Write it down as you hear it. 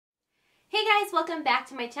Hey guys, welcome back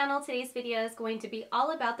to my channel. Today's video is going to be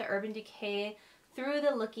all about the Urban Decay Through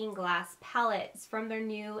the Looking Glass palette. It's from their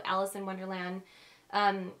new Alice in Wonderland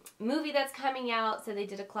movie that's coming out. So they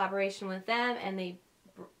did a collaboration with them and they,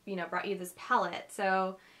 brought you this palette.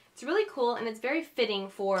 So it's really cool and it's very fitting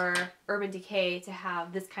for Urban Decay to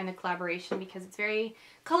have this kind of collaboration because it's very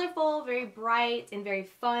colorful, very bright, and very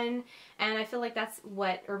fun. And I feel like that's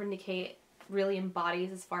what Urban Decay really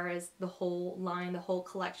embodies as far as the whole line, the whole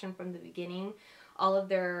collection from the beginning. All of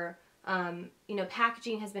their,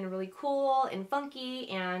 packaging has been really cool and funky,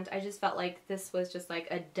 and I just felt like this was just like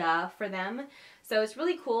a duh for them. So it's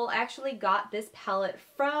really cool. I actually got this palette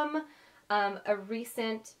from a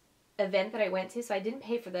recent event that I went to, so I didn't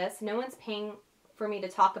pay for this. No one's paying for me to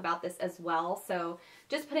talk about this as well, so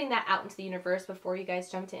just putting that out into the universe before you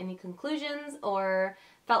guys jump to any conclusions or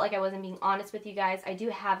felt like I wasn't being honest with you guys. I do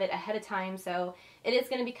have it ahead of time, so it is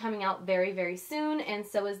going to be coming out very, very soon, and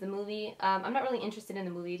so is the movie. I'm not really interested in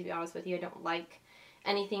the movie, to be honest with you. I don't like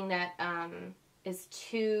anything that is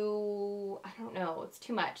too, I don't know, it's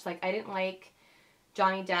too much. Like, I didn't like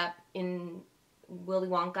Johnny Depp in Willy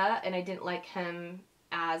Wonka, and I didn't like him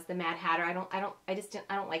as the Mad Hatter. I don't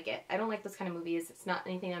like it. I don't like those kind of movies. It's not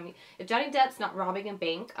anything if Johnny Depp's not robbing a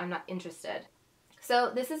bank, I'm not interested.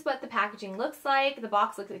 So this is what the packaging looks like. The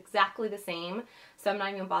box looks exactly the same, so I'm not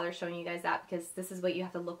even gonna bother showing you guys that because this is what you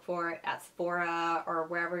have to look for at Sephora or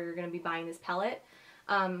wherever you're gonna be buying this palette,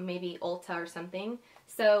 maybe Ulta or something.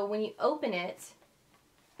 So when you open it,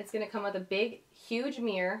 it's gonna come with a big, huge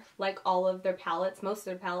mirror, like all of their palettes, most of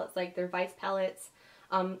their palettes, like their Vice palettes,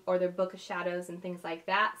 or their Book of Shadows and things like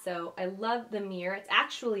that. So I love the mirror. It's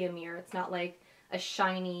actually a mirror. It's not like a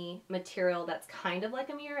shiny material that's kind of like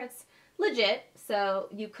a mirror. It's legit, so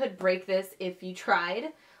you could break this if you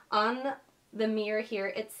tried. On the mirror here,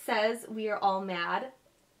 it says "We are all mad,"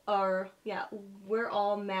 or yeah, "We're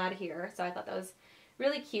all mad here." So I thought that was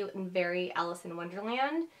really cute and very Alice in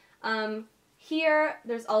Wonderland. Here,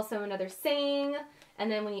 there's also another saying,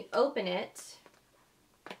 and then when you open it,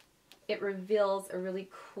 it reveals a really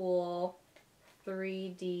cool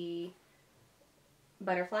 3D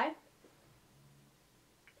butterfly.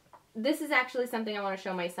 This is actually something I want to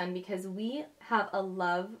show my son because we have a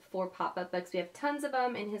love for pop-up books. We have tons of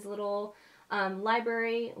them in his little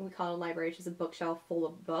library. We call it a library. It's just a bookshelf full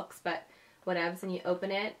of books, but whatever. When you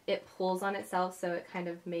open it, it pulls on itself, so it kind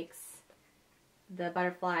of makes the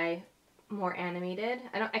butterfly more animated.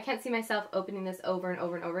 I can't see myself opening this over and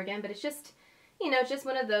over and over again, but it's just, it's just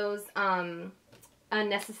one of those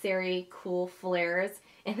unnecessary cool flares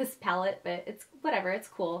in this palette, but it's whatever. It's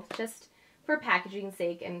cool. Just for packaging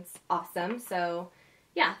sake, and it's awesome. So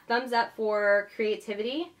yeah, thumbs up for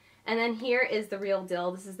creativity. And then here is the real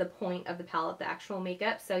deal. This is the point of the palette, the actual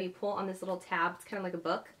makeup. So you pull on this little tab. It's kind of like a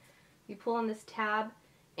book. You pull on this tab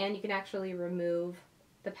and you can actually remove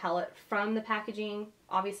the palette from the packaging.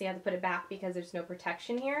 Obviously you have to put it back because there's no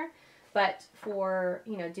protection here, but for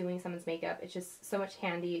doing someone's makeup, it's just so much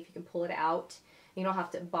handy if you can pull it out. You don't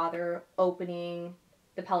have to bother opening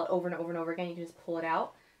the palette over and over and over again. You can just pull it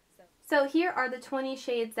out. So here are the 20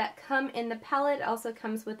 shades that come in the palette. It also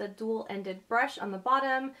comes with a dual-ended brush on the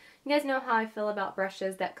bottom. You guys know how I feel about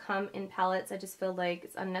brushes that come in palettes. I just feel like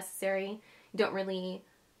it's unnecessary. You don't really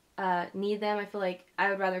need them. I feel like I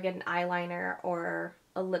would rather get an eyeliner or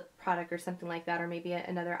a lip product or something like that, or maybe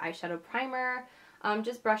another eyeshadow primer.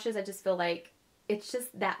 Just brushes, I just feel like it's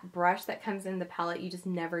just that brush that comes in the palette you just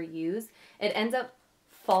never use. It ends up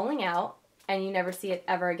falling out and you never see it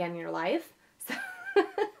ever again in your life. So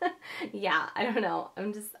yeah, I don't know.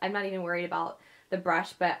 I'm not even worried about the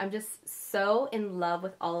brush, but I'm just so in love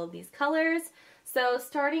with all of these colors. So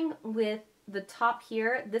starting with the top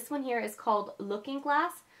here, this one here is called Looking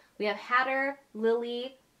Glass. We have Hatter,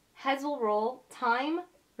 Lily, Hazel Roll, Time,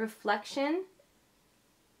 Reflection.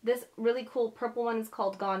 This really cool purple one is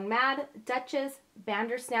called Gone Mad, Duchess,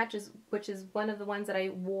 Bandersnatch, which is one of the ones that I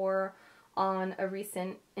wore on a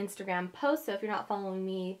recent Instagram post. So if you're not following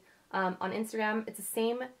me on Instagram, it's the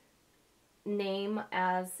same name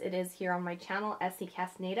as it is here on my channel,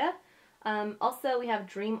 Sccastaneda. Also, we have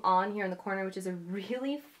Dream On here in the corner, which is a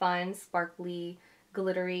really fun, sparkly,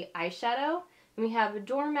 glittery eyeshadow. And we have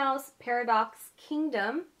Dormouse, Paradox,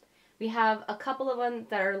 Kingdom. We have a couple of them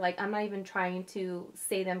that are like, I'm not even trying to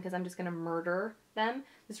say them because I'm just going to murder them.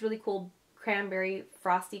 This really cool cranberry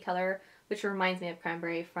frosty color, which reminds me of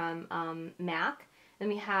cranberry from MAC. Then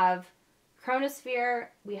we have Chronosphere,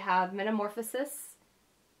 we have Metamorphosis,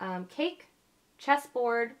 Cake,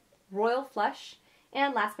 Chessboard, Royal Flush,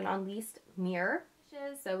 and last but not least, Mirror.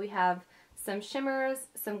 So we have some shimmers,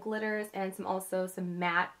 some glitters, and also some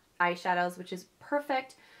matte eyeshadows, which is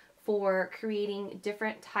perfect for creating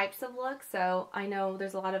different types of looks. So I know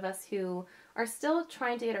there's a lot of us who are still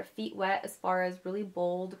trying to get our feet wet as far as really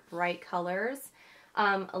bold, bright colors,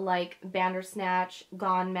 like Bandersnatch,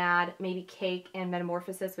 Gone Mad, maybe Cake, and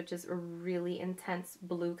Metamorphosis, which is a really intense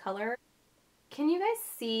blue color. Can you guys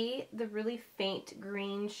see the really faint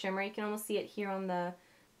green shimmer? You can almost see it here on the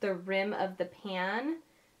rim of the pan.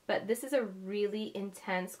 But this is a really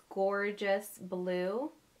intense, gorgeous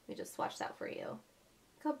blue. Let me just swatch that for you.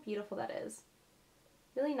 Look how beautiful that is.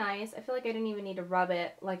 Really nice. I feel like I didn't even need to rub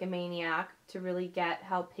it like a maniac to really get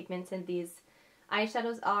how pigmented these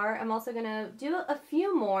eyeshadows are. I'm also going to do a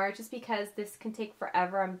few more just because this can take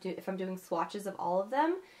forever if I'm doing swatches of all of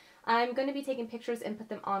them. I'm going to be taking pictures and put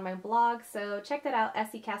them on my blog, so check that out,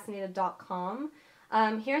 Sccastaneda.com.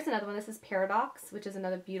 Here's another one. This is Paradox, which is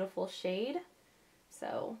another beautiful shade.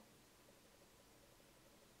 So,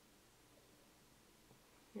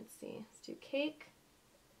 let's see. Let's do Cake.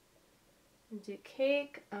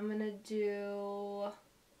 I'm going to do,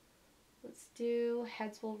 let's do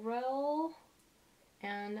Heads Will Roll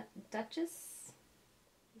and Duchess.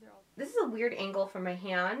 This is a weird angle from my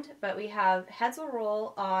hand, but we have Heads Will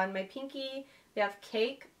Roll on my pinky, we have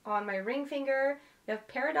Cake on my ring finger, we have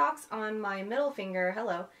Paradox on my middle finger,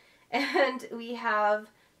 hello, and we have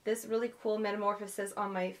this really cool Metamorphosis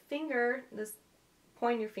on my finger, this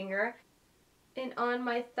pointer finger, and on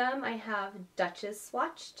my thumb I have Duchess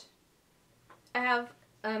swatched. I have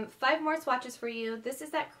 5 more swatches for you. This is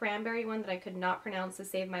that cranberry one that I could not pronounce to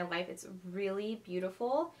save my life. It's really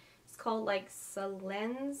beautiful. It's called like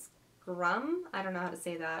Salens Grum. I don't know how to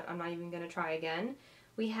say that. I'm not even going to try again.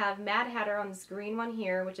 We have Mad Hatter on this green one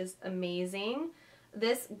here, which is amazing.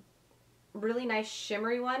 This really nice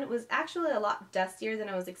shimmery one was actually a lot dustier than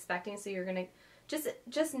I was expecting, so you're going to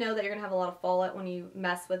just know that you're going to have a lot of fallout when you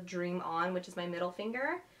mess with Dream On, which is my middle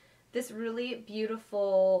finger. This really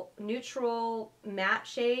beautiful neutral matte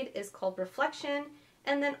shade is called Reflection,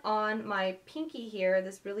 and then on my pinky here,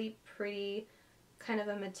 this really pretty kind of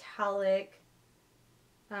a metallic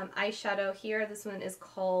eyeshadow here. This one is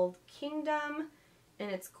called Kingdom, and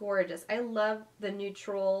it's gorgeous. I love the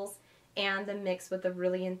neutrals and the mix with the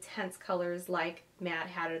really intense colors like Mad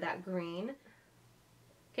Hatter, that green.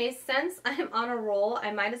 Okay, since I'm on a roll,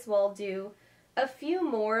 I might as well do a few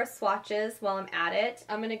more swatches while I'm at it.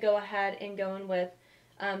 I'm going to go ahead and go in with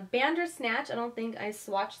Bandersnatch. I don't think I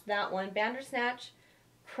swatched that one. Bandersnatch,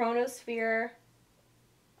 Chronosphere,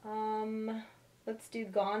 let's do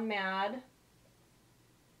Gone Mad,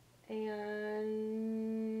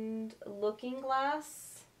 and Looking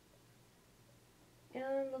Glass,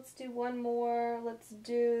 and let's do one more. Let's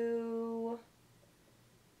do,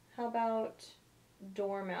 how about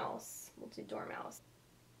Dormouse? We'll do Dormouse.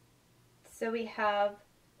 So we have,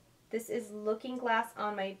 this is Looking Glass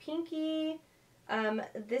on my pinky.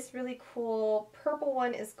 This really cool purple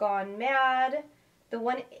one is Gone Mad. The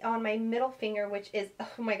one on my middle finger, which is, oh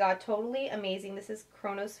my god, totally amazing. This is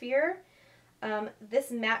Chronosphere. This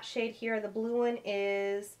matte shade here, the blue one,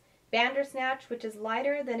 is Bandersnatch, which is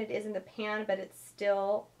lighter than it is in the pan, but it's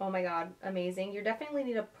still, oh my god, amazing. You definitely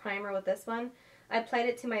need a primer with this one. I applied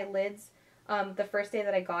it to my lids the first day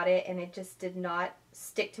that I got it, and it just did not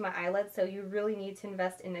stick to my eyelids, so you really need to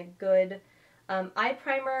invest in a good eye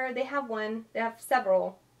primer. They have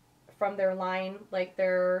several from their line, like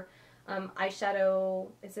their eyeshadow,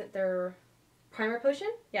 is it their primer potion?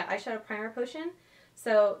 Yeah, eyeshadow primer potion.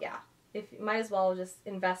 So yeah, you might as well just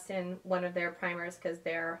invest in one of their primers because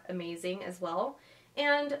they're amazing as well.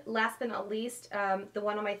 And last but not least, the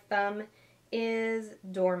one on my thumb is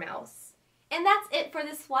Dormouse. And that's it for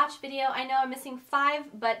this swatch video. I know I'm missing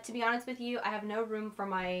 5, but to be honest with you, I have no room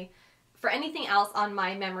for anything else on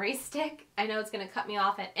my memory stick. I know it's going to cut me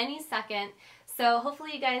off at any second. So hopefully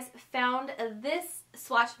you guys found this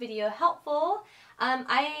swatch video helpful.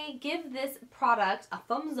 I give this product a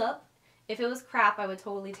thumbs up. If it was crap, I would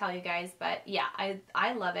totally tell you guys, but yeah,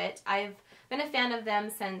 I love it. I've been a fan of them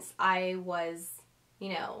since I was, you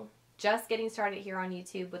know, just getting started here on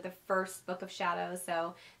YouTube with the first book of shadows,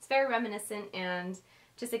 so it's very reminiscent and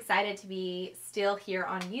just excited to be still here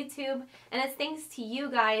on YouTube. And it's thanks to you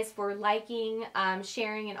guys for liking,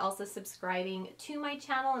 sharing, and also subscribing to my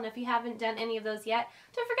channel. And if you haven't done any of those yet,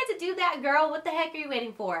 don't forget to do that, girl. What the heck are you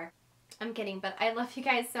waiting for? I'm kidding, but I love you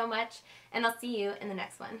guys so much, and I'll see you in the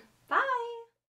next one.